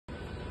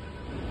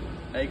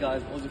Hey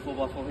guys, Aussie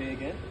 4x4 here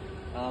again.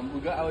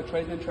 We've got our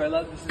Tradesman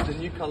trailer. This is the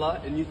new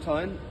color, a new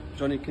tone.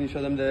 Johnny, can you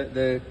show them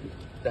the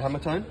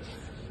Hammertone?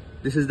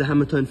 This is the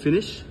Hammertone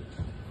finish.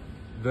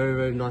 Very,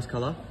 very nice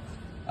color.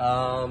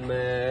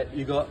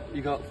 You got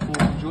full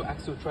dual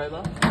axle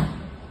trailer.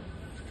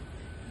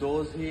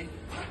 Doors here.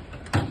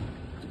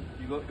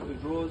 You got the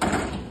drawers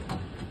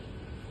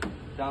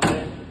down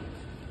there.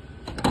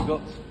 You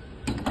got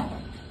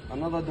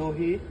another door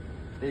here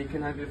that you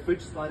can have your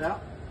fridge slide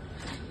out.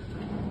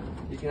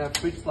 You can have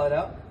fridge slide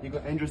out. You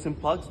got Anderson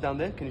plugs down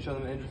there. Can you show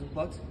them Anderson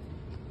plugs?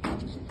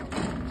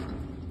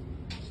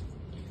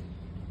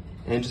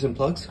 Anderson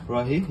plugs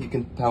right here. You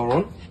can power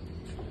on.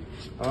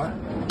 All right.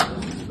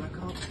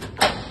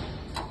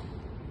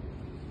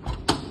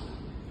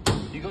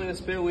 You got your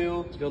spare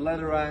wheel, your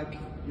ladder rack,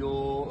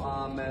 your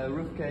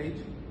roof cage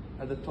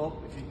at the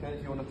top.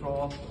 If you want to throw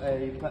off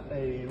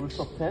a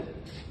rooftop tent.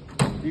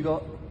 You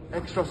got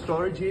extra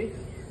storage here.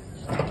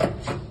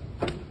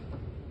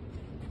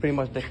 Pretty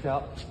much decked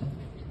out.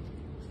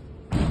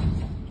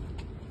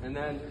 And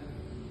then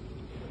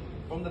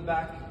from the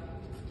back,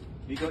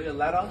 you got your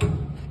ladder.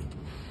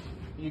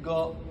 You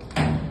got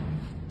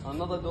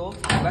another door,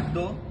 back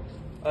door,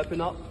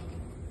 open up.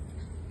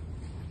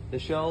 The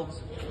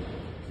shelves,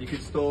 you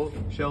could store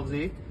shelves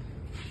here.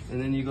 And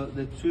then you got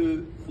the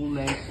two full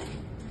length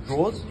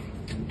drawers.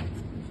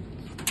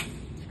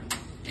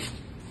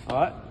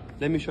 Alright,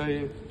 let me show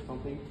you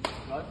something.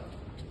 Right?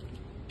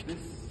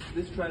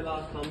 This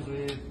trailer comes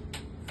with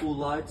full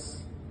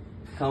lights,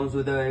 comes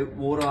with a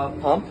water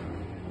pump.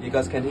 You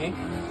guys can hear.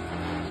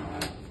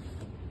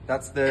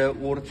 That's the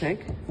water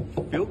tank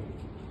fill.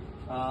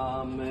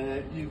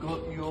 You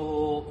got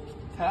your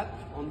tap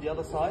on the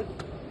other side.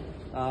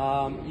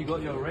 You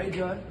got your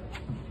radio.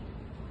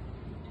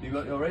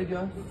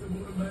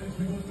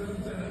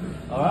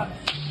 All right.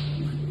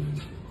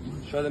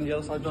 Show them the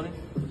other side, Johnny.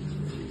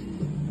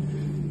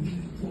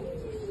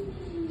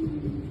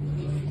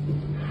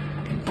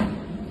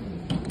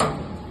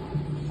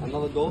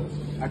 Another door,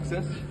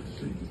 access,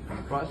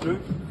 right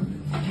through.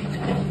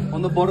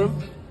 On the bottom,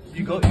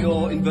 you got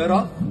your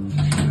inverter.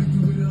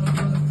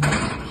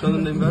 Show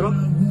them the inverter.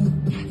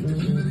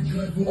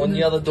 On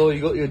the other door,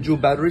 you got your dual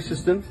battery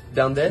system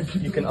down there.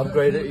 You can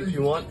upgrade it if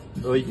you want,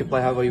 or you can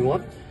play however you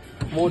want.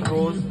 More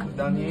drawers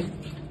down here.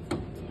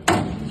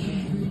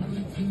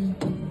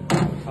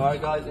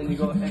 Alright guys, and you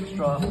got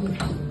extra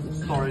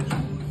storage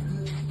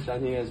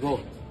down here as well.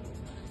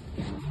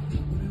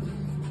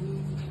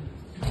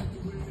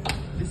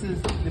 This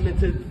is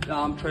limited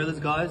trailers,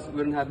 guys.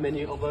 We don't have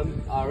many of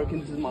them. I reckon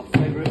this is my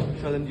favorite.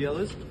 Show them the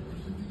yellows.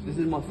 This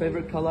is my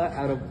favorite color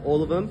out of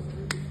all of them,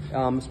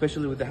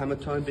 especially with the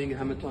Hammertone. Being a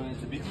Hammertone,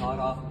 it's a bit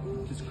harder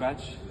to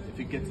scratch if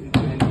it gets into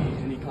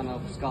any kind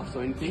of scuffs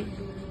or anything.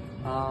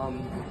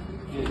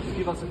 Yeah, just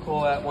give us a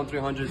call at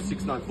 1300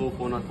 694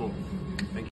 494.